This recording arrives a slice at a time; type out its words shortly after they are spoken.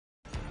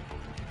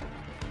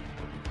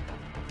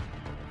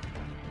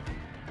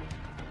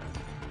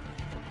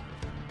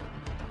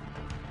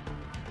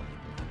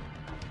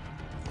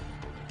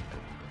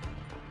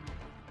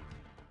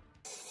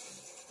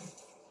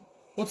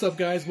What's up,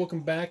 guys?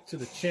 Welcome back to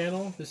the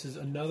channel. This is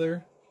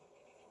another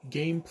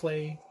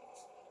gameplay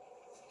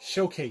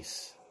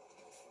showcase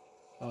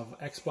of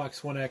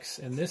Xbox One X,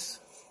 and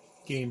this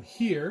game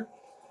here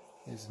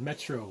is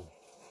Metro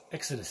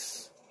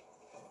Exodus.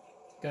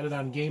 Got it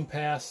on Game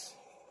Pass,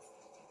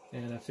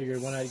 and I figured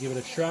why not give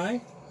it a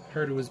try.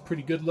 Heard it was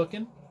pretty good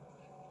looking,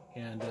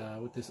 and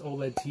with this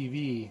OLED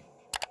TV,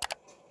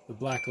 the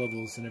black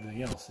levels and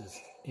everything else is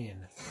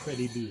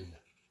incredible.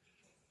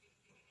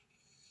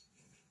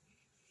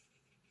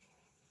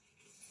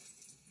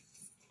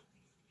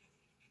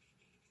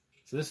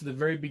 So this is the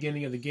very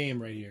beginning of the game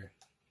right here.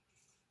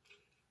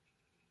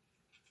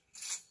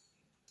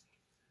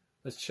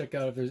 Let's check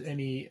out if there's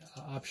any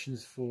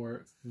options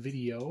for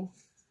video.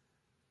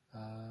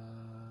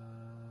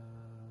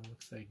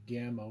 Looks like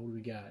gamma. What do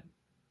we got?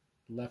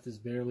 Left is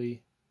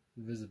barely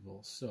visible.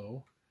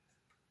 So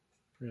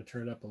we're going to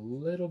turn it up a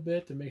little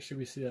bit to make sure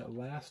we see that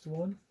last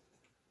one.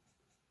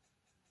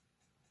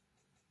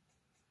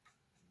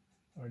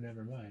 Or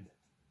never mind.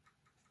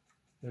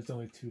 There's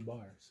only 2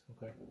 bars.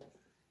 Okay.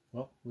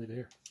 Well, leave it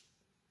here.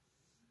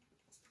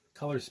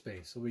 Color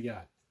space. What we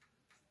got?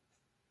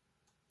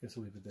 Guess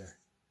we'll leave it there.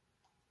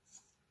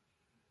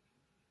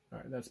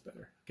 Alright, that's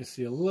better. I can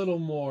see a little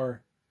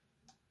more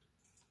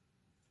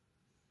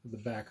of the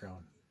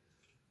background.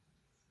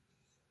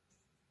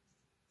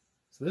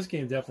 So this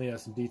game definitely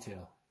has some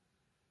detail.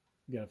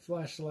 We got a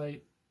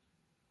flashlight.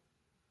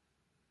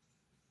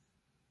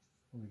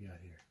 What we got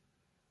here?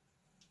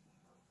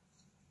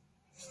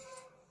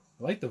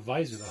 I like the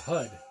visor, the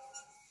HUD.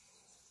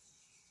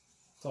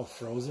 It's all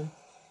frozen.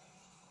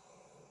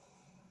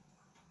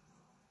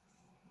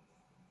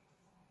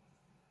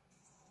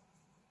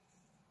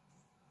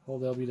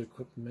 Hold LB to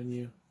equip the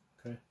menu.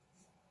 Okay.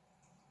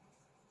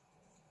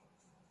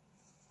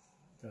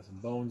 Got some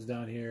bones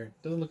down here.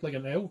 Doesn't look like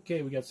an...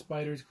 Okay, we got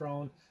spiders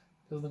crawling.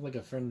 Doesn't look like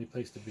a friendly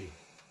place to be.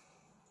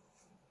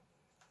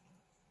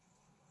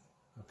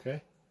 Okay.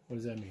 What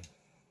does that mean?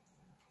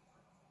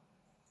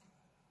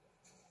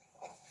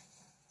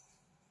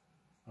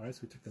 Alright,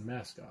 so we took the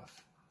mask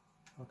off.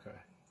 Okay.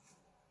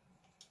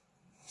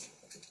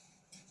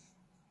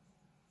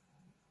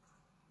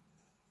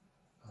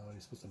 Oh,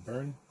 you're supposed to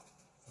burn?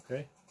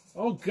 Okay.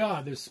 Oh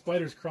God, there's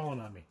spiders crawling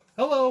on me.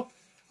 Hello!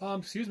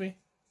 Excuse me.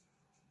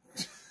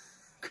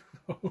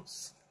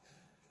 Gross.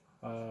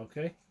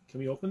 Okay. Can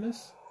we open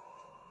this?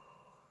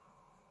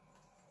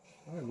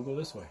 Alright, we'll go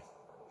this way.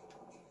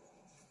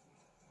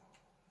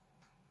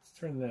 Let's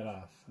turn that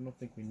off. I don't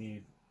think we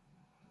need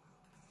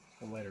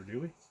a lighter, do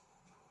we?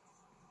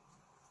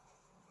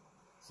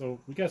 So,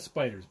 we got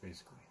spiders,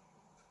 basically.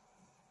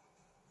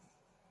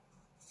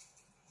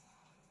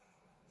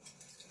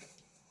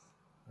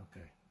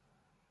 Okay.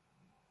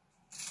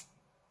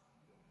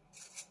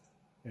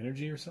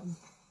 Energy or something?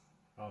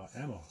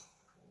 Ammo.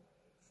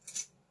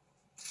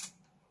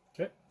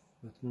 Okay,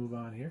 let's move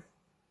on here.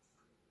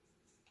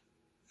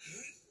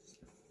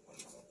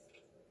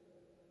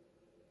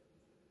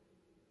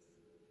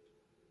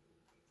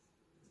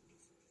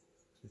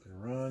 So we can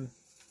run.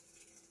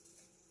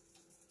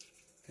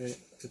 Okay,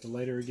 get the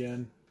lighter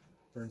again.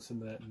 Burn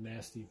some of that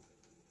nasty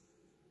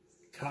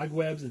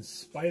cobwebs and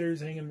spiders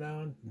hanging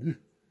down.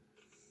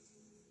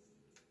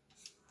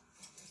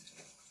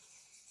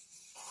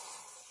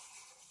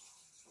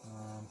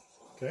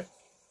 Okay.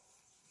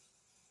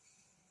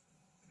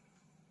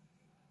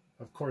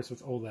 Of course,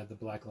 with OLED, the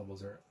black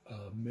levels are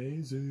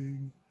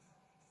amazing.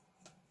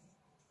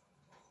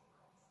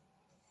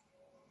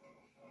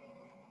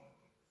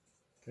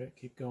 Okay,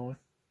 keep going.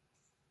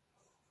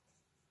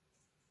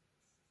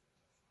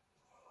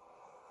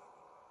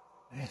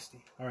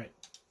 Nasty. All right,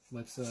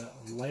 let's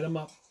light them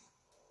up.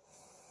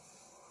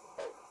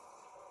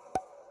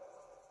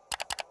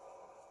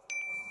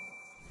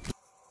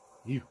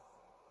 You.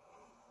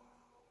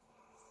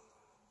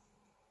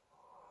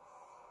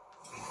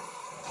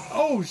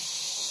 Oh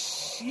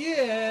shit!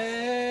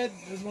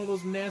 There's one of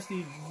those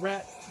nasty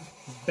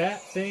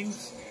bat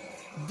things.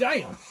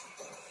 Damn!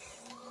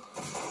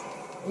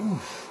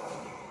 Oof!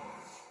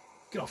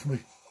 Get off me!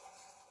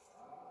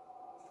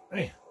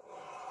 Man.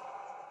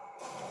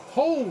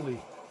 Holy!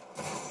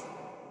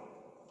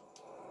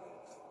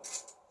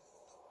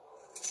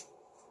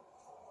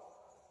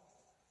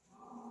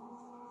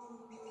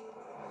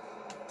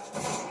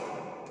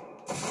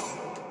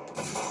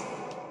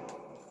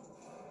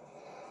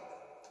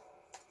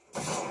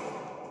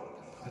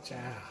 Watch out.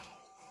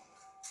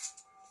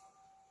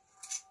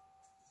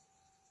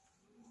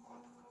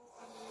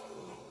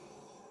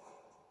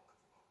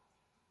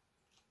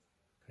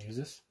 Can I use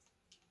this?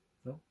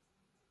 No?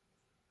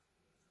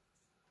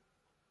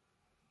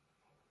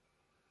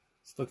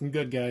 It's looking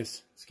good,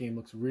 guys. This game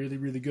looks really,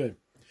 really good.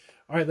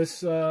 Alright,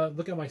 let's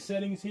look at my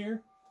settings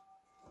here.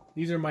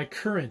 These are my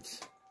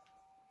current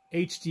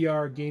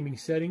HDR gaming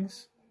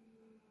settings.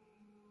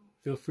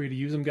 Feel free to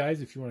use them,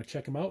 guys, if you want to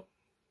check them out.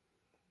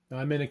 Now,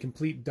 I'm in a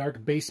complete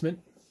dark basement,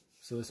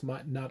 so this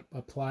might not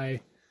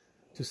apply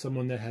to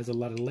someone that has a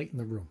lot of light in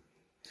the room.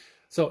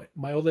 So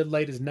my OLED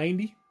light is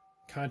 90,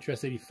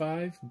 contrast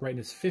 85,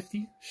 brightness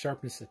 50,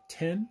 sharpness at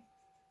 10,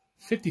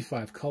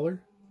 55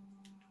 color,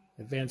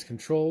 advanced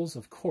controls,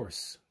 of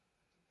course.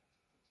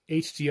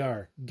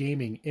 HDR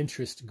gaming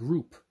interest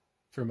group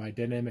for my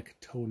dynamic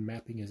tone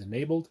mapping is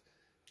enabled.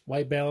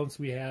 White balance,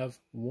 we have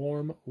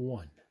warm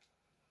 1.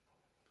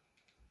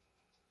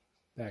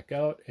 Back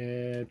out,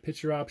 and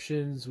picture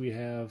options, we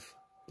have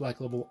black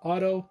label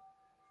auto,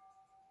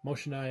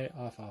 motion eye,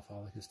 off,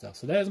 all that good stuff.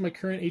 So that is my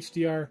current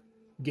HDR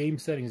game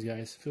settings,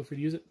 guys. Feel free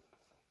to use it.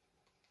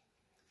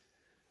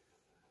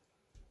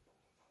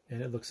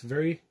 And it looks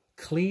very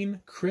clean,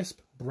 crisp,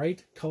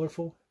 bright,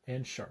 colorful,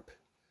 and sharp.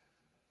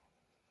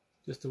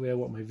 Just the way I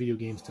want my video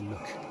games to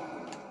look.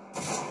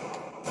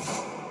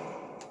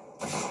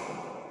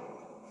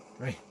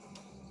 Right.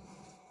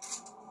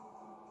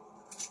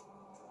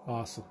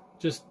 Awesome.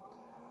 Just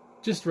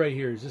right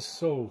here is just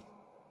so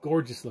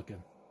gorgeous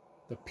looking.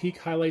 The peak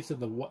highlights of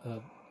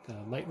the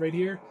light right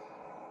here,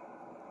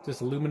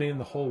 just illuminating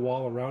the whole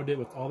wall around it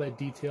with all that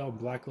detail and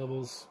black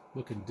levels,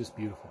 looking just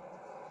beautiful.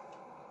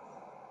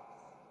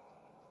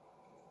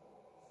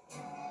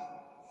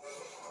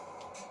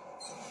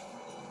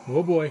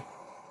 Oh boy.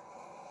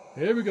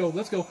 Here we go.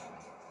 Let's go.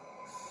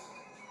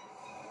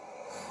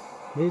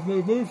 Move,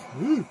 move, move.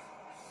 Ooh.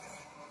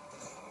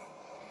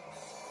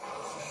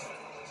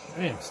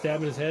 Damn,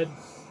 stabbing his head.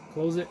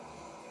 Close it.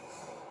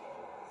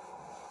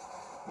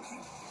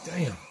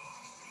 Damn.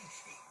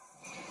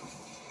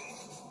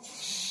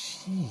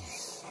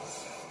 Jeez.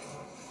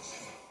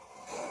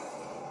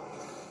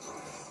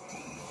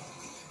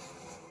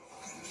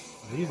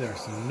 These are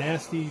some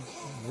nasty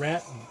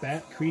rat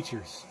bat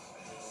creatures.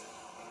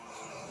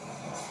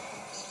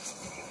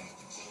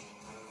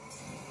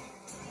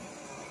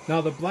 Now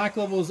the black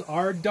levels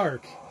are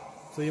dark,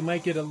 so you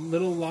might get a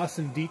little loss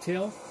in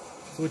detail.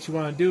 So what you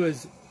want to do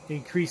is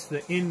increase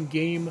the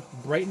in-game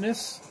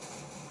brightness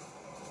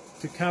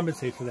to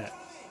compensate for that.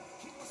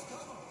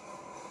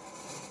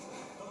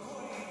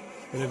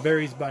 But it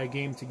varies by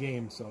game to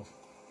game, so.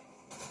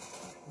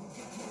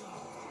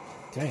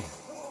 Dang,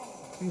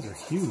 things are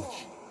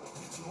huge.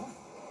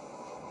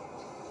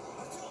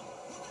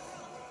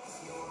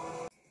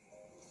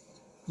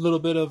 A little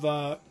bit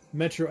of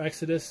Metro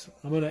Exodus.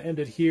 I'm going to end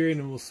it here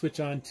and we'll switch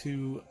on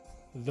to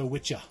The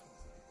Witcher.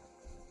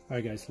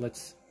 Alright guys,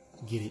 let's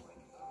get it.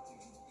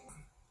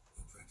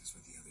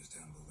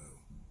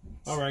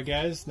 Alright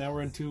guys, now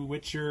we're into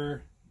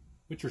Witcher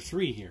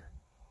 3 here.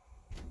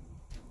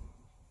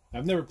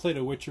 I've never played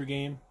a Witcher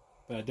game,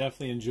 but I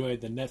definitely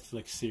enjoyed the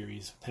Netflix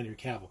series with Henry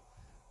Cavill.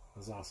 It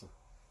was awesome.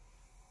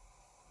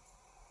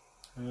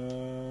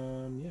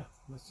 Yeah,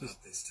 let's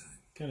just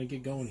kind of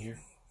get going here.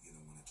 You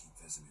don't want to keep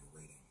Vesemir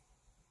waiting.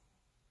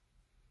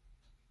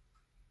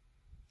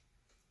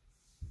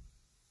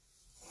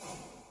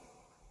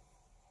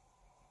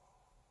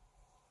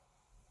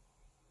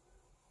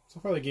 So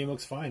far the game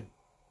looks fine.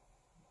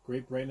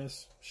 Great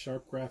brightness,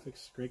 sharp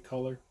graphics, great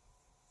color,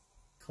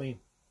 clean.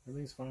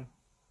 Everything's fine.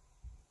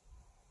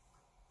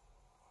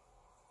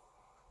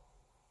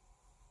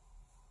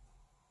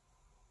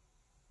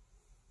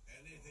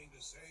 Anything to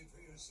say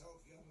for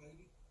yourself, young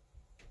lady?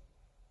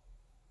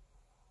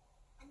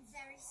 I'm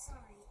very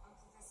sorry,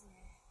 Uncle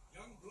Vesemir.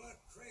 Young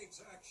blood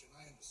craves action,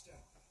 I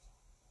understand that.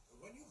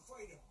 But when you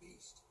fight a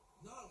beast,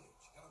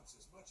 knowledge counts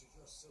as much as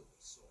your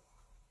silver sword.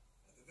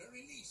 At the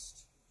very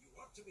least, you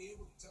ought to be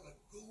able to tell a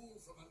ghoul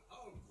from an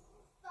owl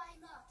ghoul. By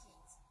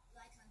markings,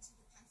 like unto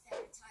the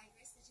Panthera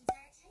tigris that in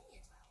Arcadia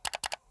dwell.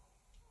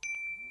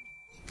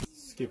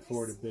 Skip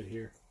forward a bit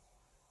here.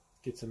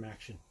 Get some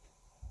action.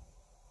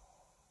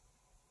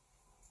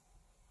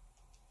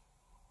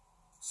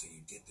 So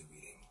you did the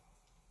reading?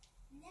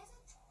 Never.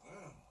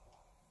 Well,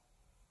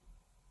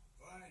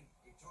 fine,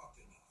 we talked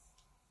enough.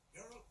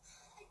 Geralt,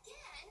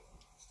 Again?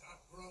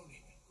 stop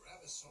groaning and grab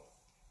a sword.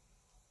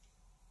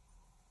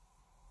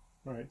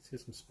 Alright, let's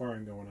get some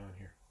sparring going on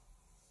here.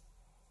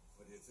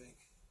 What do you think?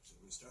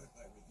 Should we start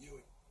by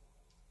reviewing?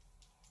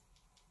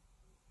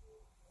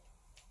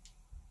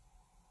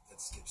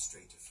 Let's skip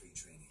straight to free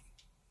training.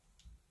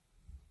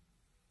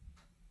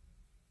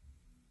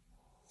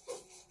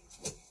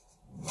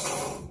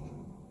 Whoa!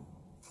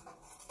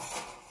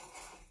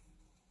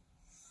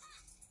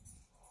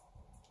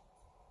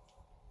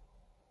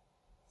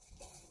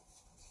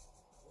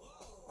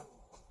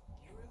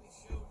 You really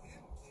showed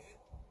him, kid.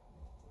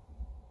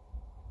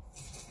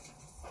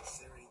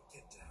 Siri,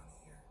 get down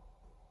here.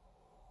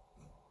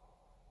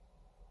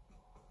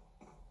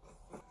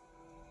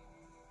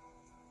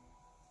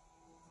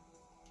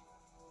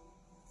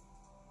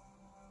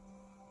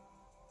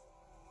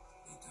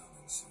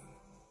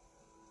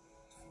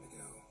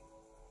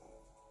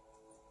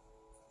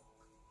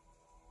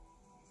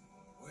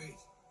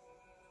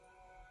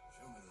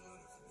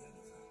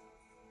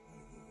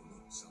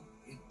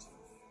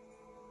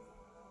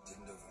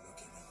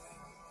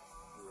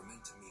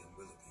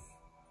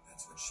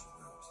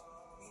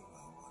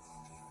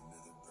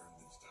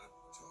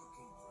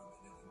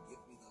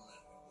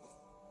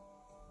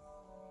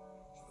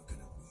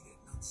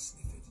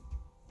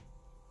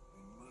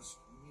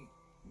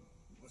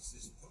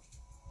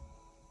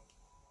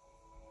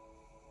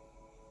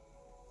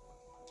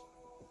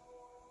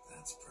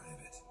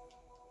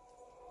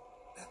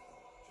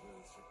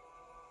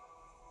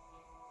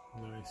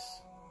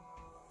 Nice.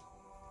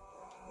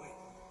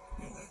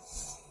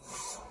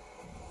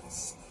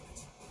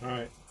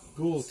 Alright,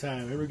 ghoul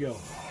time. Here we go.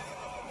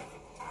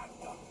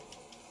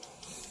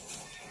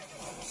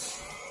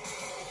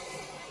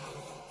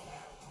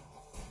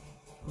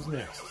 Who's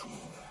next?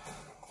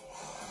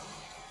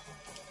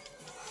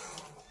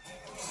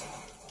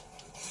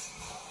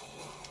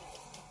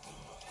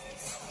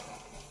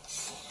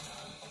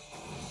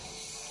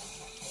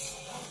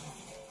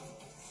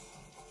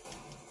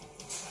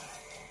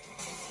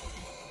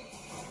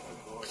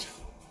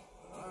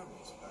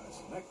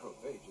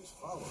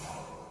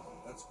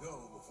 Let's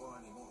go before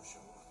any more show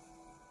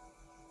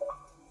up.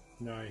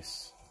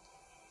 Nice.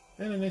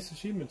 And a nice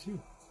achievement too.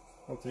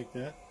 I'll take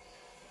that.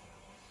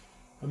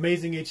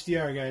 Amazing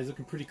HDR, guys.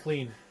 Looking pretty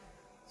clean.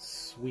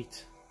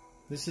 Sweet.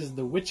 This is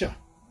The Witcher.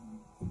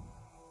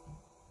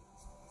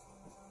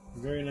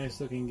 Very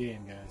nice looking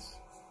game, guys.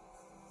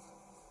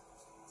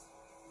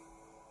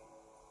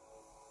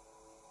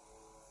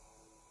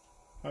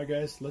 Alright,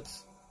 guys.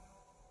 Let's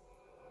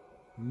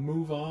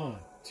move on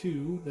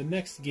to the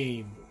next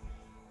game.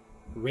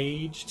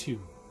 Rage 2.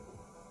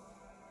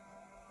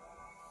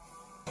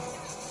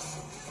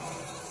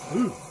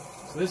 Ooh.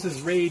 So this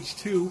is Rage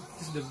 2.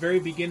 This is the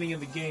very beginning of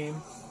the game.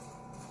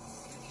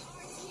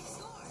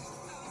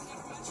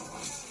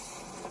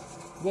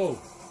 Whoa.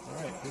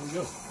 Alright, here we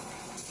go.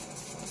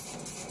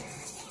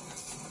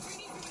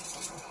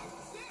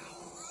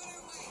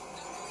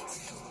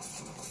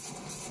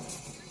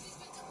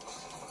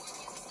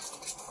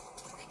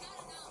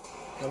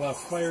 Got a lot of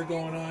fire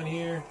going on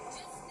here.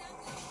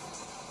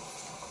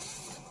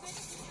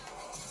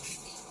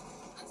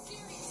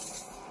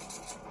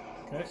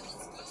 Okay.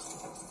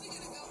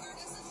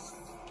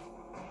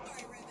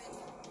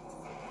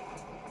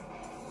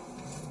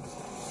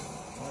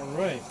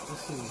 Alright,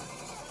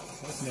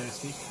 that's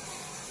nasty.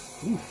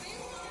 Ooh.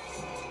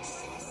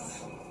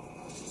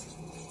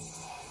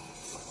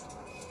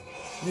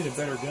 Need a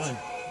better gun.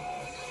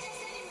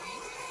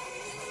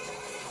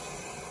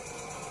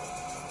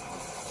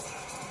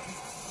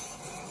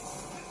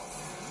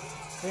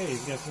 Hey,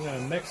 he's got some kind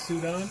of mech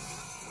suit on.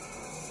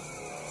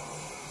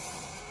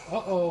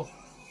 Uh-oh.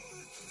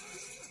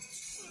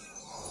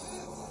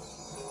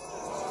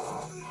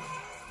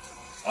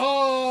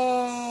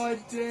 Oh,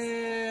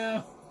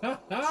 damn.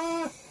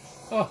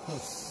 Oh,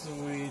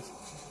 sweet.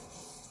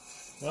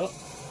 Well,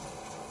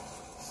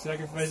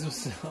 sacrifice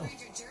himself.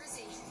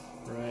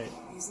 Right.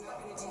 He's not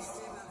going to do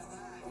fib out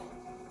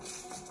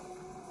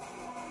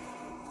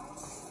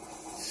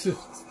of that.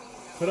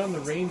 Put on the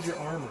Ranger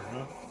armor,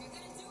 huh?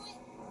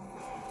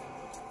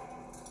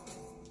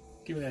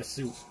 Give me that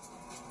suit.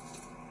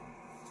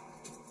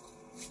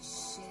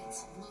 Shit,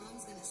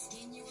 Mom's gonna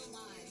skin you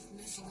alive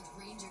messing with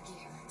Ranger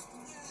gear.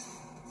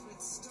 But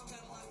it's still got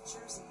a lot of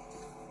jersey.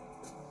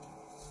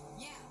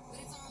 Yeah, but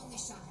it's our only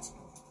shot.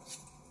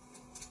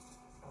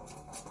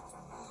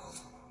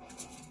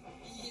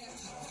 Yeah,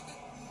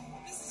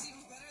 this is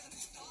even better than I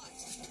thought.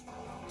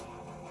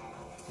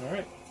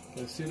 Alright,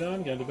 got a suit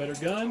on, got a better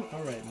gun.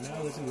 Alright,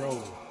 now let's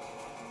roll.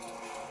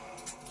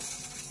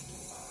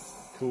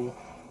 Cool.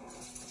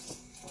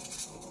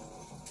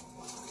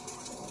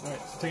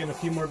 Alright, so taking a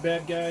few more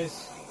bad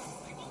guys.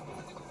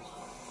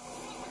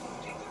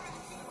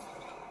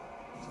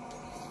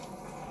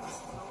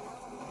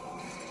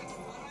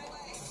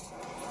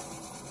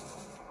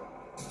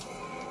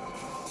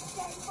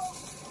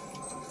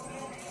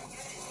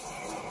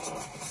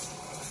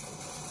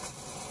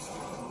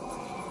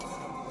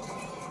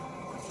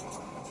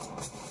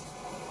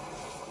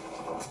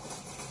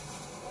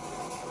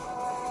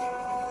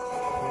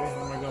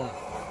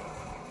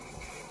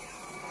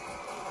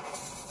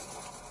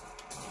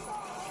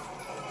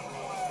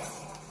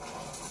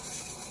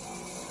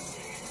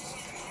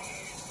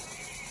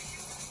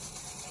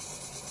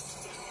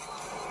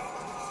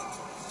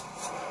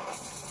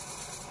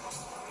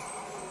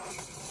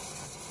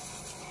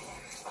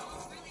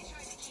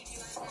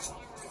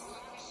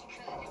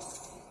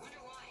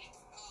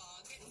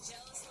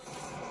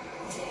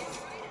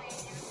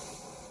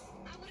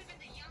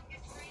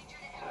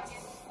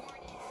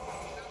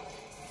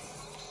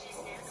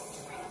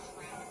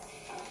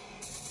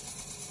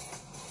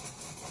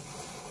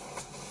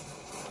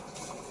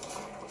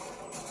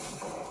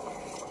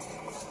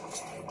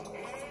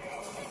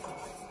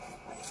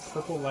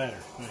 Purple ladder,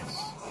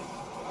 nice.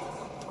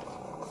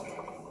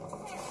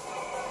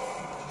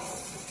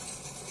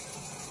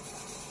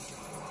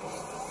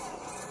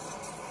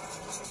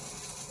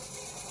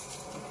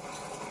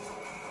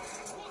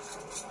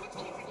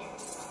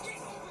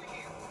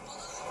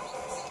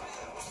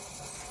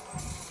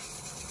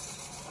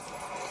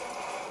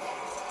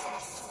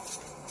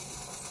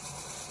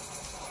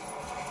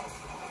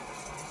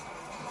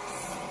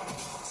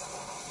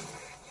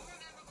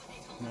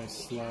 Nice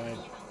slide.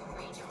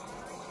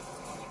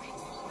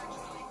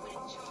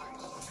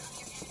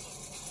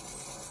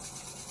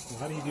 Well,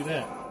 how do you do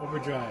that?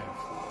 Overdrive.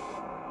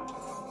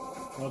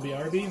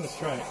 LBRB? Let's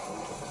try it.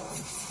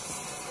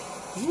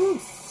 Woo!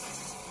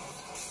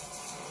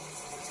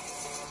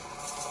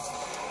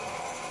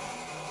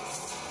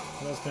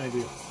 What else can I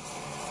do?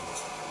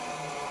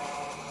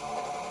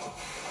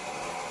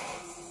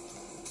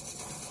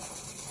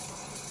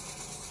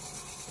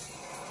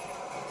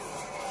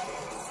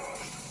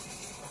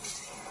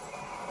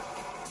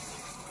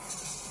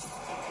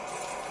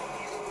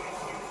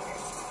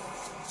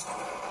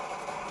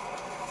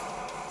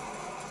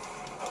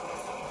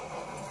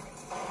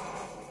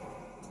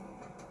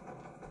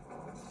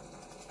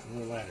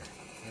 More ladder.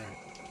 All right.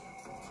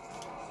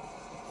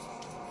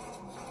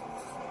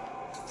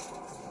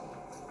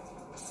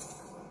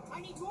 I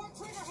need more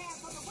trigger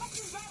hands on the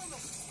western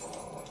battlement.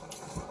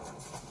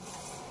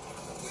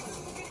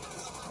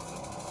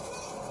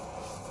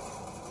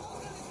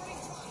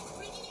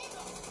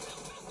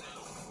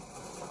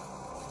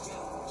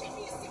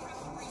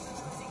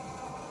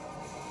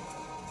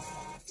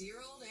 Dear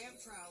old Aunt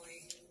Crowley,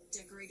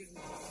 decorated.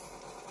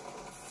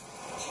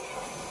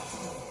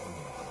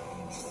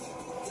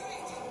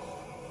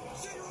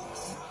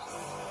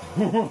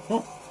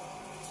 Look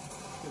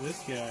at this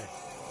guy.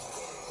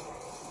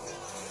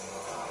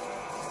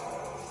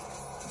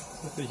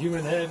 With a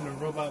human head and a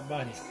robot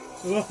body.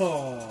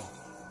 Oh,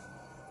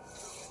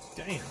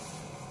 damn.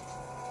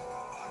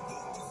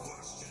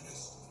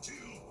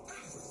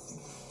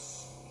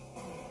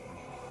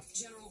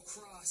 General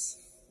Cross,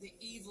 the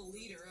evil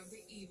leader of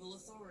the evil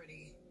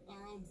authority,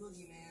 our own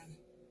boogeyman.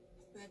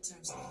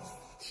 Bedtime story.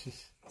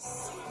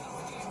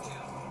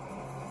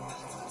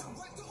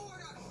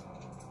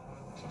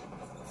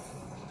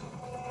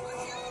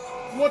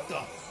 What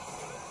the?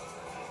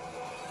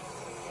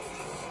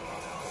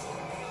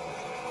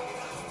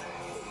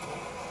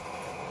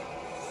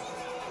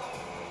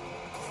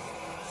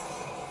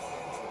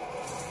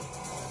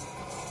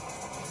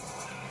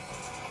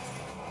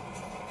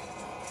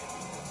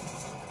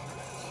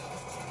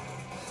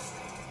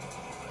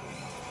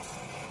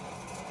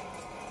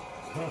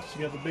 Oh, she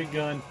got the big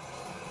gun.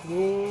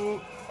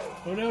 Whoa.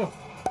 Oh no.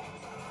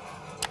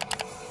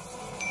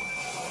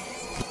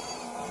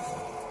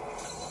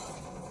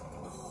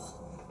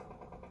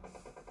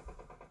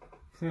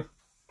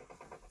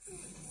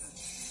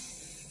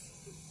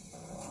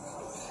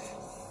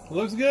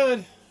 Looks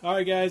good.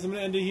 Alright guys, I'm going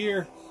to end it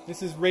here.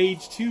 This is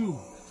Rage 2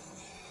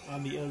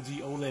 on the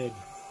LG OLED.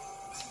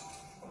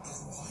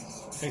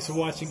 Thanks for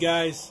watching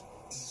guys.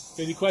 If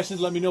you have any questions,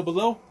 let me know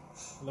below.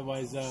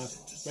 Otherwise,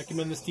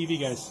 recommend this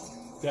TV guys.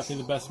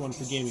 Definitely the best one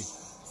for gaming.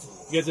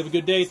 You guys have a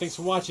good day. Thanks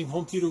for watching.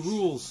 Home Theater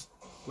Rules.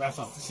 Raph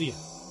out. See ya.